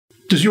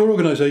Does your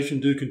organisation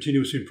do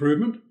continuous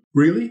improvement?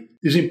 Really?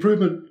 Is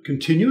improvement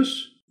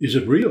continuous? Is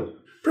it real?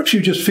 Perhaps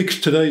you just fix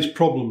today's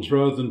problems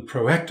rather than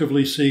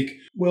proactively seek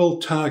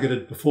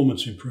well-targeted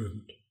performance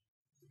improvement.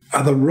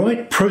 Are the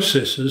right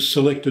processes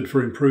selected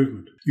for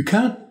improvement? You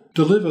can't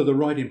deliver the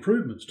right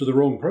improvements to the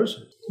wrong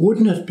process.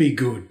 Wouldn't it be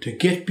good to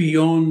get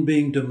beyond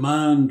being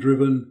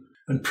demand-driven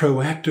and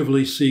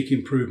proactively seek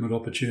improvement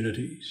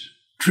opportunities,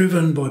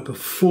 driven by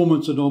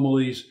performance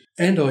anomalies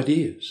and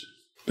ideas?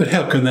 But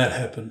how can that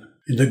happen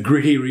in the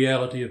gritty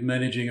reality of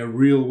managing a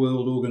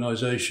real-world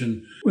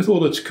organisation with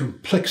all its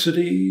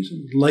complexities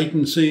and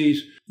latencies,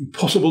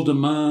 impossible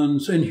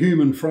demands and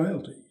human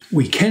frailty?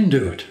 We can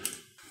do it.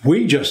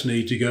 We just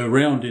need to go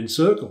round in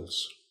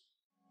circles.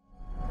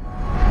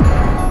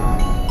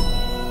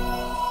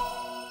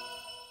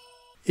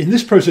 In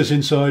this Process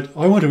Insight,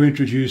 I want to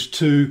introduce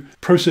two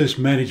process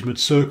management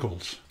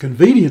circles.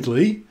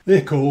 Conveniently,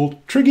 they're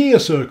called Tregear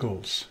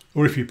Circles,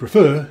 or if you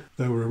prefer,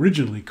 they were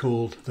originally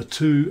called the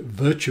two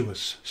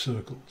virtuous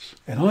circles.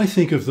 And I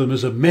think of them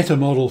as a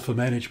meta-model for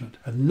management,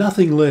 and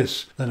nothing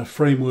less than a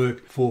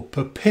framework for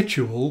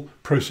perpetual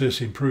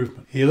process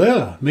improvement. Here they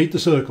are, meet the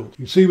circle. You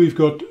can see we've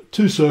got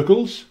two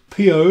circles,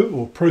 PO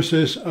or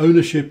Process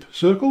Ownership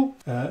Circle,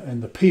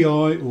 and the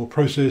PI or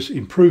Process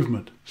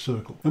Improvement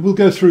Circle. And we'll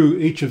go through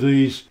each of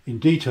these in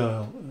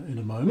detail in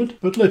a moment,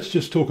 but let's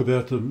just talk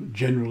about them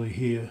generally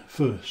here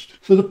first.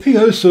 So the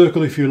PO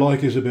circle, if you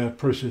like, is about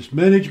process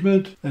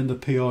management, and the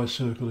PI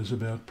circle is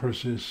about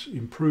process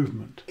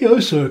improvement. The PO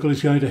circle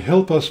is going to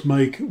help us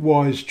make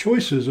wise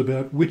choices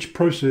about which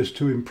process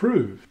to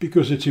improve,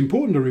 because it's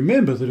important to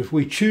remember that if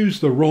we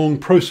choose the wrong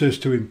process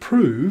to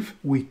improve,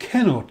 we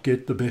cannot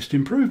get the best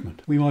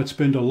improvement. We might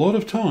spend a lot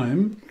of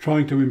time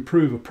trying to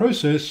improve a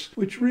process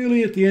which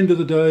really at the end of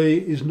the day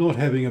is not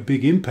having a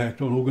big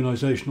impact on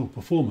organisational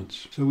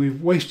performance. So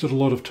we've wasted a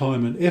lot of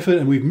time and effort,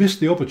 and we've missed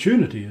the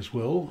opportunity as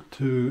well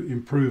to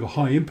improve a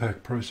high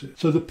impact process.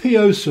 So the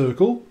PO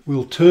circle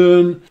will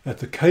turn at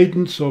the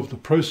cadence of the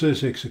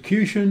process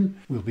execution.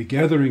 We'll be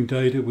gathering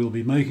data, we'll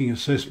be making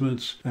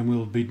assessments, and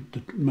we'll be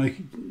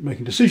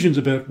making decisions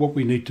about what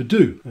we need to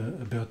do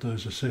about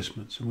those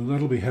assessments. And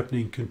that'll be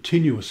happening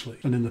continuously.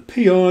 And then the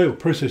PI or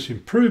process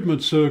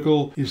improvement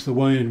circle is the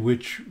way in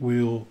which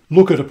we'll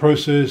look at a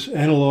process,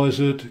 analyse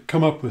it,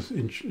 come up with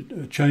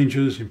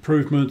changes,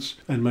 improvements,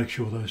 and make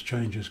sure those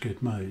changes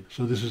get made.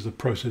 So this is the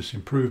process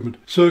improvement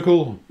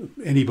circle,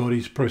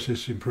 anybody's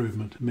process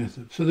improvement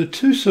method. So the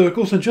two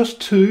circles are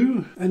just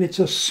two, and it's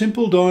a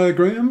simple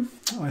diagram.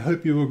 I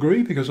hope you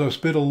agree, because I've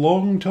spent a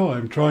long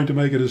time trying to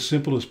make it as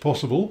simple as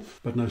possible,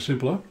 but no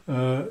simpler.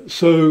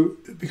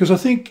 Because I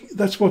think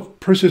that's what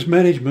process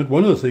management,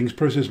 one of the things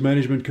process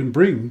management can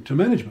bring to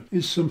management,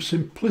 is some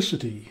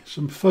simplicity,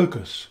 some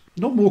focus.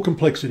 Not more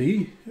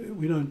complexity,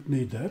 we don't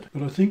need that,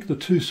 but I think the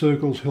two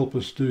circles help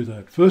us do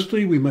that.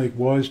 Firstly, we make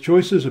wise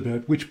choices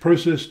about which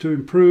process to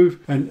improve,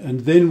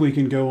 and then we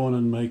can go on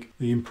and make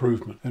the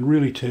improvement and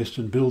really test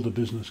and build a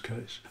business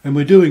case. And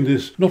we're doing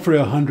this not for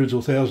our hundreds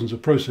or thousands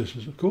of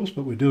processes, of course,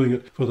 but we're doing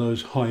it for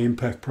those high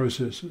impact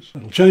processes.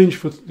 It'll change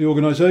for the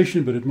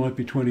organisation, but it might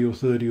be 20 or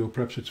 30, or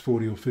perhaps it's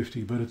 40 or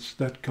 50, but it's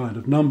that kind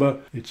of number.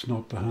 It's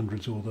not the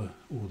hundreds or the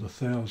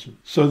thousands.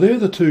 So they're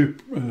the two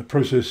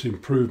process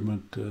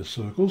improvement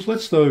circles.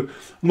 Let's, though,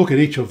 look at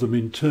each of them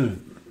in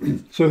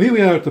turn. So here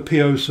we are at the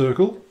PO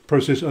circle,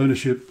 Process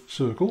Ownership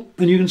Circle,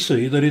 and you can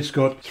see that it's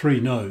got three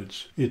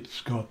nodes.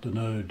 It's got the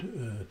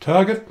node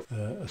Target,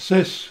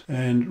 Assess,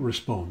 and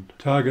Respond.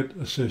 Target,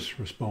 Assess,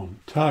 Respond.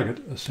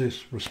 Target,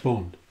 Assess,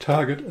 Respond.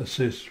 Target,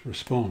 Assess,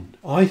 Respond.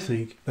 I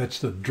think that's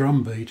the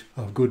drumbeat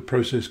of good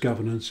process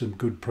governance and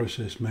good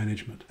process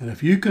management. And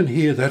if you can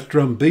hear that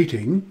drum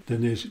beating,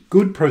 then there's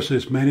good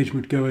process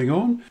management going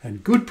on,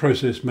 and good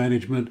process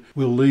management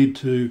will lead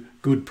to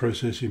good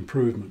process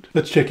improvement.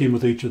 Let's check in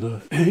with each of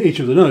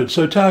the nodes.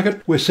 So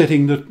Target, we're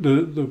setting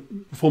the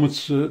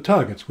performance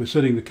targets. We're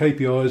setting the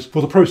KPIs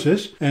for the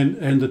process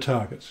and the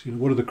targets. You know,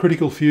 what are the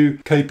critical few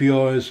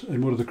KPIs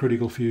and what are the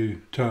critical few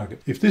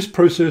targets? If this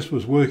process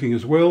was working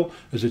as well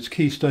as its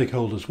key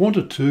stakeholders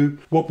wanted to,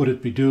 what would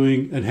it be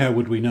doing and how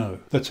would we know?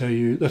 That's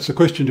the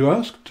question to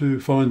ask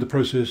to find the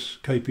process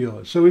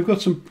KPIs. So we've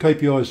got some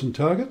KPIs and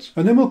targets,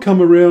 and then we'll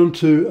come around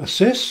to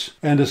assess.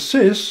 And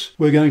assess,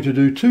 we're going to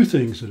do two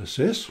things at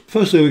assess.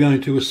 Firstly, we're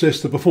going to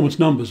assess the performance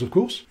numbers, of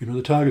course. You know,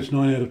 the target's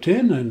 9 out of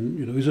 10, and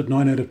you know, is it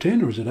 9 out of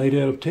 10, or is it 8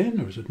 out of 10,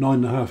 or is it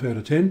 9.5 out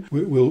of 10?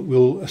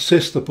 We'll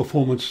assess the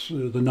performance,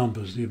 the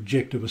numbers, the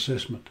objective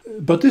assessment.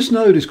 But this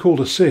node is called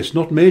assess,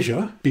 not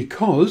measure,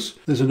 because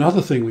there's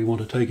another thing we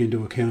want to take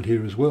into account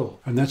here as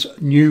well, and that's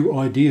new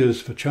ideas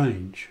for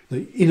change.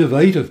 The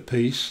innovative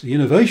piece, the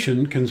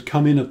innovation, can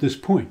come in at this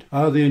point.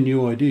 Are there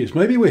new ideas?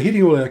 Maybe we're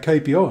hitting all our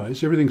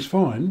KPIs, everything's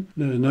fine,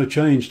 no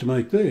change to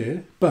make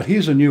there, but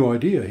here's a new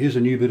idea, here's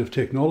a new bit of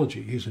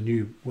technology, here's a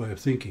new way of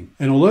thinking.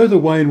 And although the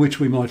way in which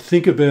we might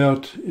think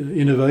about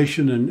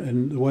innovation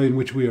and the way in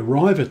which we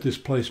arrive at this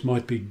place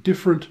might be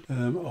different,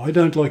 I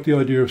don't like the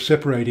idea of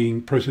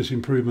separating process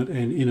improvement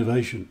and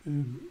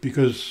innovation,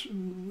 because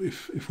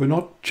if we're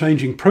not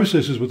changing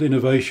processes with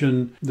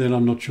innovation, then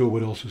I'm not sure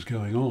what else is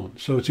going on.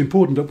 So it's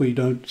important that we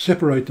don't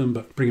separate them,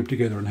 but bring them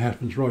together, and it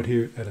happens right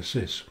here at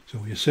assess. So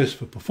we assess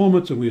for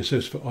performance and we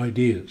assess for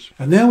ideas.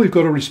 And now we've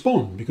got to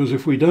respond, because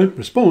if we don't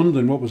respond,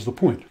 then what was the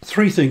point?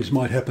 3 things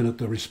might happen at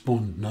the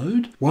respond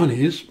node. One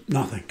is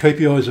nothing.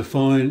 KPIs are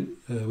fine.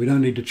 We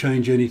don't need to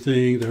change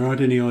anything. There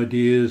aren't any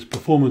ideas.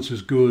 Performance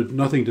is good.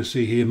 Nothing to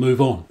see here. Move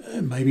on.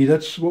 Maybe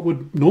that's what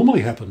would normally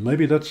happen.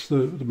 Maybe that's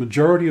the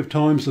majority of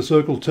times the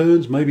circle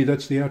turns. Maybe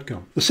that's the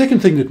outcome. The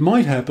second thing that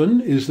might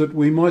happen is that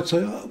we might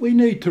say, we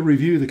need to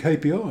review the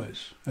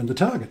KPIs and the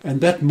target.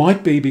 And that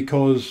might be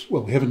because,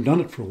 well, we haven't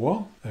done it for a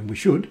while, and we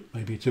should.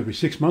 Maybe it's every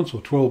 6 months or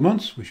 12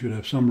 months. We should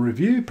have some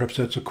review. Perhaps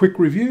that's a quick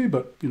review,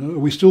 but, are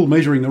we still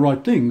measuring the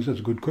right things? That's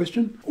a good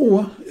question.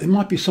 Or it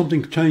might be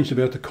something changed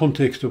about the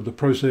context of the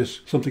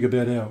process, something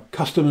about our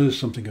customers,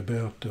 something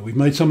about we've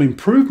made some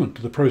improvement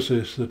to the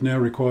process that now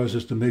requires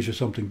us to measure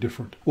something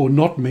different, or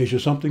not measure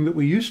something that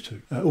we used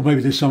to. Or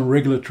maybe there's some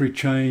regulatory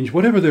change,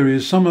 whatever there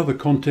is, some other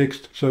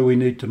context, so we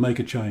need to make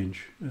a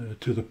change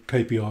to the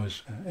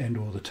KPIs and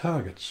or the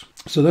targets.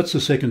 So that's the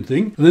second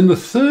thing. And then the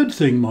third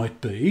thing might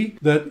be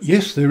that,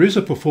 yes, there is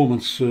a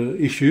performance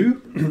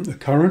issue, a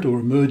current or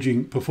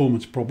emerging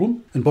performance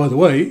problem. And by the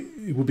way,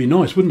 it would be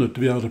nice, wouldn't it, to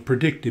be able to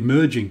predict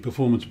emerging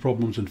performance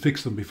problems and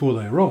fix them before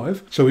they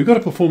arrive. So we've got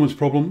a performance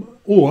problem,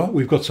 or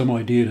we've got some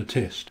idea to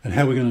test. And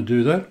how we're going to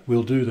do that?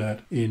 We'll do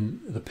that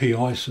in the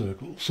PI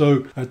circle.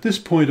 So at this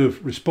point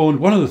of respond,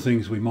 one of the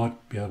things we might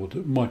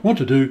want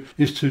to do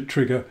is to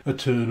trigger a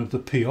turn of the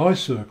PI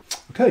circle.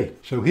 Okay,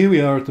 so here we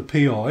are at the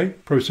PI,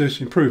 process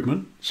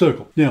improvement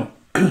circle. Now,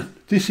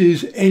 this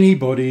is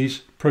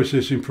anybody's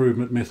process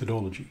improvement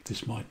methodology.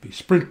 This might be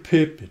Sprint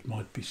PIP, it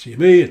might be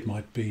CME, it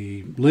might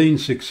be Lean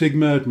Six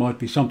Sigma, it might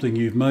be something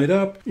you've made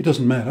up. It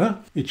doesn't matter.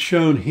 It's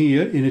shown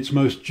here in its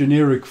most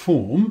generic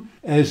form,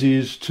 as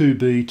is, to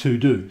be, to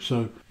do.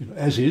 So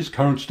as is,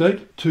 current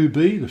state, to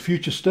be, the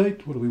future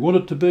state, what do we want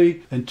it to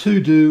be, and to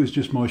do is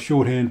just my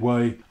shorthand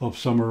way of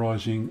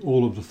summarising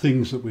all of the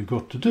things that we've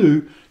got to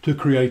do to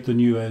create the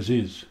new as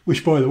is,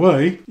 which, by the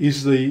way,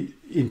 is the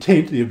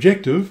intent, the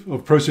objective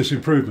of process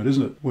improvement,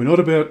 isn't it? We're not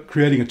about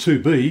creating a to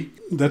be.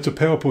 That's a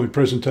PowerPoint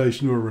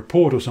presentation or a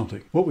report or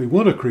something. What we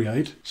want to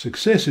create,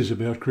 success is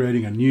about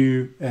creating a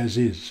new as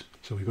is.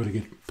 So we've got to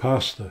get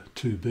past the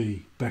to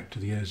be, back to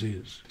the as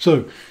is.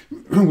 So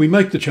we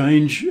make the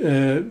change,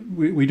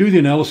 we do the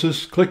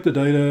analysis, collect the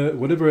data,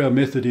 whatever our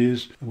method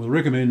is, and we'll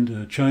recommend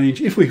a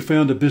change. If we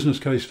found a business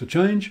case for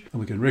change, and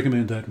we can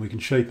recommend that, and we can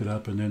shape it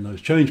up, and then those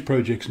change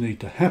projects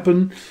need to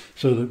happen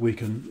so that we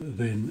can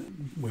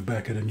then, we're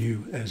back at a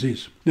new as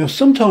is. Now,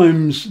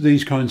 sometimes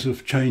these kinds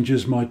of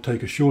changes might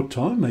take a short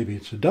time, maybe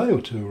it's a day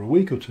or two or a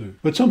week or two,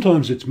 but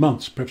sometimes it's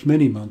months, perhaps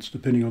many months,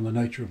 depending on the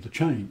nature of the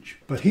change.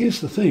 But here's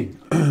the thing,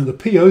 the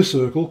PO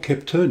circle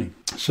kept turning.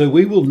 So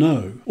we will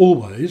know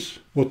always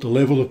what the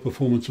level of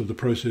performance of the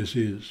process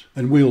is.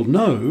 And we'll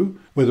know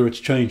whether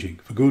it's changing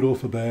for good or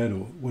for bad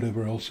or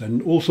whatever else.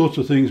 And all sorts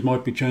of things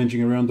might be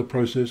changing around the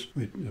process.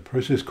 The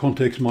process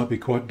context might be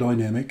quite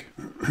dynamic.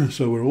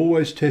 So we're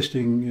always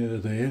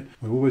testing there.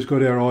 We've always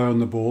got our eye on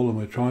the ball, and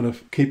we're trying to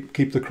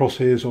keep the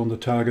crosshairs on the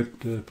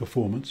target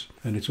performance.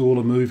 And it's all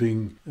a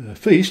moving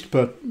feast,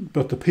 but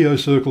the PO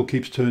circle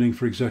keeps turning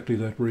for exactly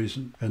that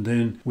reason. And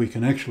then we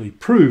can actually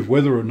prove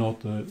whether or not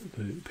the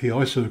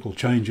PI circle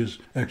changes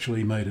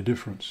actually made a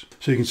difference.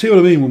 So you can see what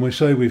I mean when we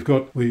say we've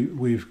got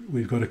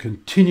a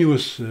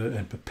continuous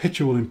and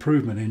perpetual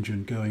improvement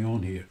engine going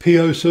on here.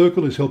 PO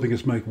circle is helping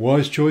us make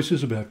wise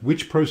choices about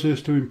which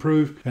process to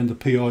improve, and the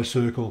PI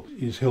circle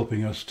is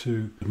helping us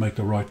to make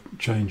the right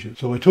changes.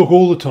 So I talk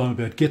all the time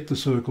about get the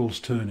circles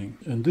turning.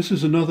 And this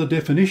is another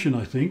definition,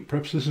 I think.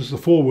 Perhaps this is the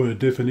 4-word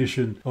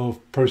definition of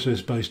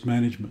process-based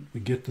management. We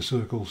get the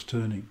circles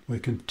turning. We're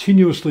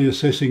continuously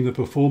assessing the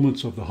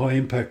performance of the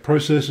high-impact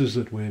processes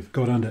that we've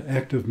got under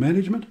active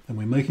management, and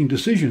we're making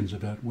decisions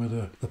about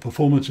whether the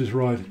performance is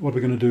right, what we're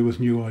going to do with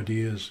new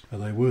ideas, are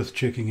they worth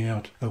checking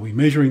out, are we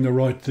measuring the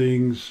right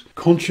things,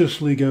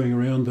 consciously going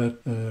around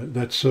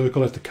that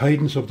circle at the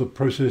cadence of the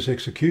process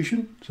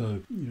execution.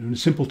 So in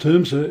simple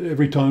terms,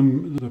 every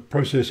time the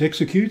process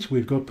executes,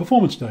 we've got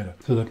performance data.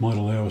 So that might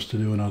allow us to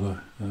do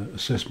another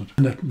assessment.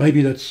 And that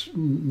maybe that's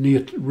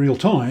near real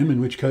time,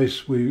 in which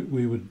case we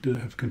would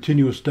have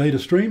continuous data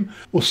stream.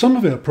 Or some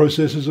of our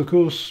processes, of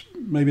course,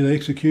 maybe they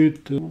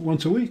execute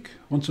once a week,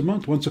 once a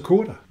month, once a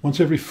quarter, once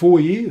every 4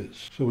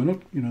 years. So we're not,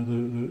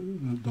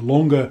 the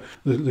longer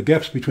the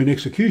gaps between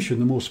execution,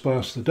 the more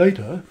sparse the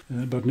data.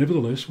 But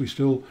nevertheless, we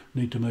still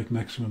need to make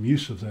maximum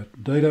use of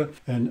that data,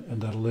 and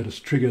that'll let us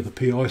trigger the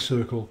PI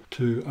circle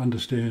to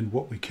understand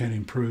what we can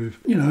improve,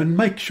 and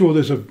make sure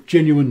there's a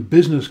genuine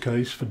business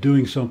case for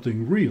doing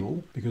something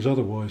real, because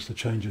otherwise the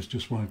changes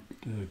just won't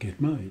get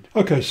made.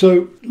 Okay,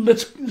 so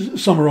let's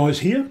summarize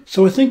here.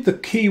 So I think the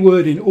key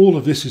word in all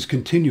of this is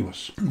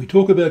continuous. We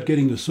talk about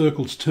getting the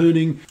circles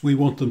turning. We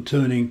want them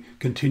turning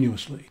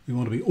continuously. We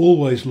want to be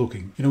always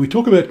looking. We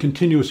talk about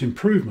continuous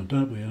improvement,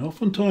 don't we? And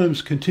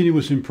oftentimes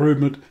continuous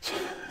improvement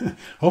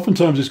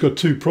Oftentimes it's got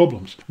two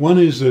problems. One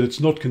is that it's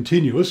not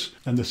continuous,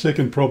 and the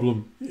second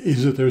problem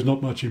is that there's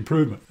not much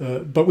improvement.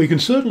 But we can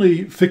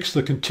certainly fix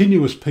the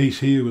continuous piece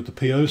here with the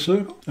PO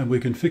circle, and we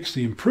can fix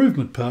the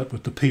improvement part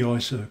with the PI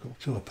circle.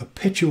 So a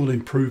perpetual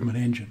improvement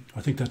engine.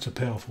 I think that's a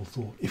powerful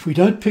thought. If we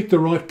don't pick the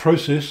right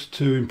process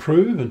to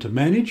improve and to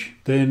manage,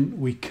 then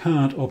we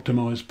can't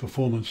optimize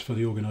performance for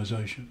the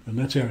organization. And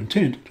that's our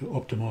intent, to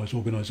optimize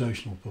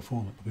organizational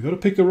performance. We've got to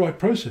pick the right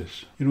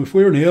process. If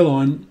we're an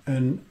airline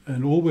and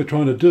all we're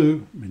trying to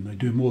do, I mean, they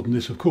do more than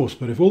this, of course,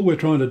 but if all we're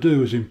trying to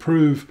do is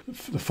improve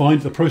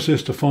the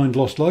process to find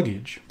lost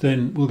luggage,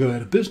 then we'll go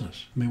out of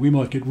business. I mean, we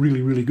might get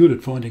really, really good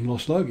at finding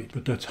lost luggage,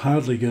 but that's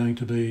hardly going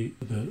to be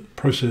the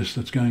process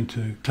that's going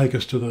to take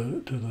us to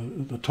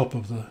the top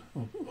of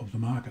the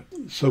market.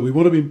 So we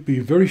want to be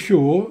very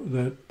sure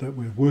that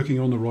we're working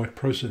on the right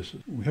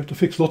processes. We have to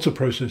fix lots of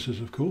processes,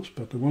 of course,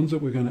 but the ones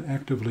that we're going to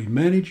actively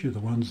manage are the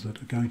ones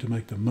that are going to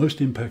make the most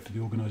impact to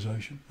the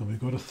organisation. And we've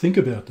got to think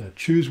about that.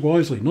 Choose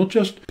wisely. Not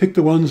just pick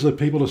the ones that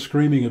people are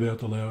screaming about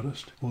the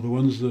loudest or the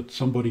ones that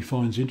somebody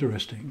finds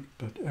interesting,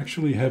 but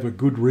actually have a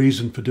good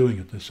reason for doing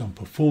it. There's some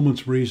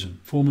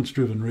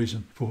performance-driven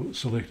reason for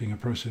selecting a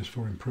process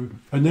for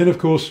improvement. And then, of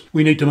course,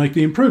 we need to make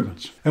the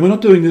improvements. And we're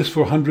not doing this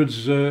for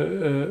hundreds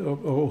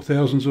or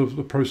thousands of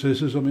the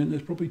processes. I mean,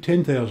 there's probably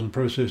 10,000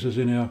 processes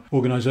in our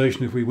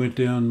organisation. If we went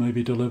down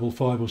maybe to level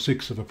 5 or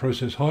 6 of a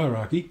process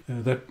hierarchy,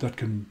 that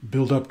can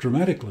build up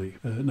dramatically.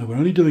 No, we're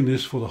only doing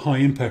this for the high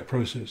impact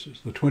processes,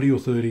 the 20 or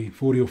 30,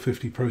 40 or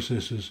 50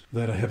 processes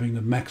that are having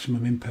the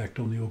maximum impact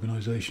on the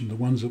organisation, the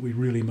ones that we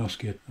really must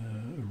get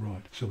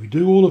right. So we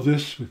do all of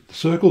this with the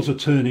circles are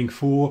turning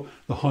for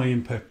the high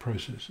impact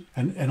processes.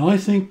 And I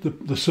think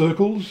the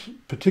circles,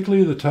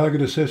 particularly the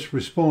target, assess,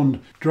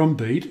 respond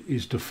drumbeat,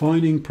 is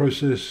defining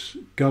process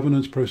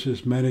governance,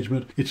 process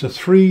management. It's a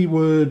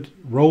 3-word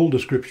role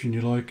description,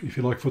 if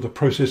you like, for the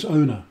process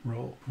owner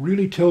role.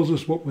 Really tells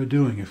us what we're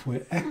doing. If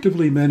we're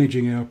actively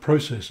managing our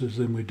processes,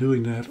 then we're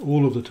doing that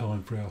all of the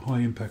time for our high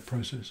impact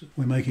processes.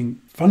 We're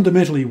making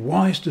fundamentally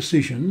wise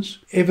decisions,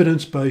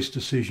 evidence-based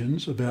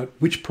decisions about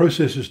which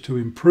processes to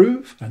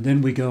improve, and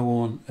then we go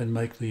on and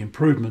make the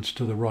improvements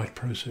to the right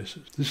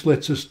processes. This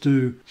lets us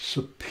do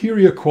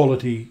superior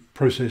quality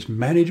process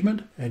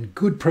management, and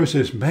good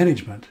process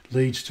management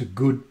leads to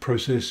good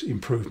process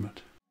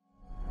improvement.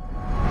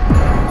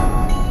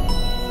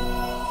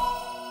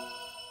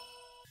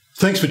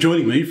 Thanks for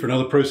joining me for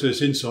another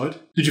Process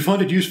Insight. Did you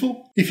find it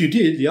useful? If you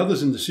did, the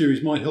others in the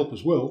series might help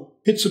as well.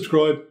 Hit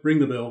subscribe, ring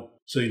the bell,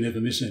 so you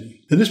never miss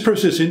any. In this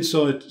Process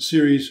Insight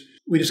series,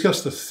 we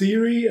discuss the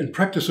theory and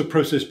practice of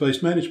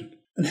process-based management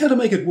and how to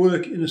make it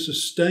work in a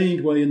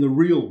sustained way in the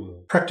real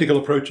world. Practical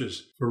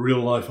approaches for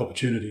real-life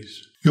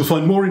opportunities. You'll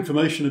find more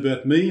information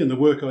about me and the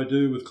work I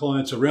do with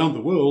clients around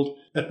the world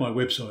at my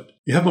website.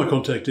 You have my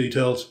contact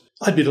details.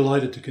 I'd be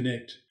delighted to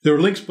connect. There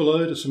are links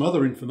below to some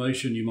other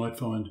information you might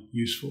find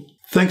useful.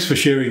 Thanks for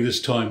sharing this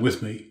time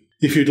with me.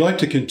 If you'd like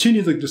to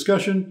continue the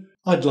discussion,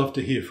 I'd love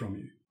to hear from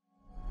you.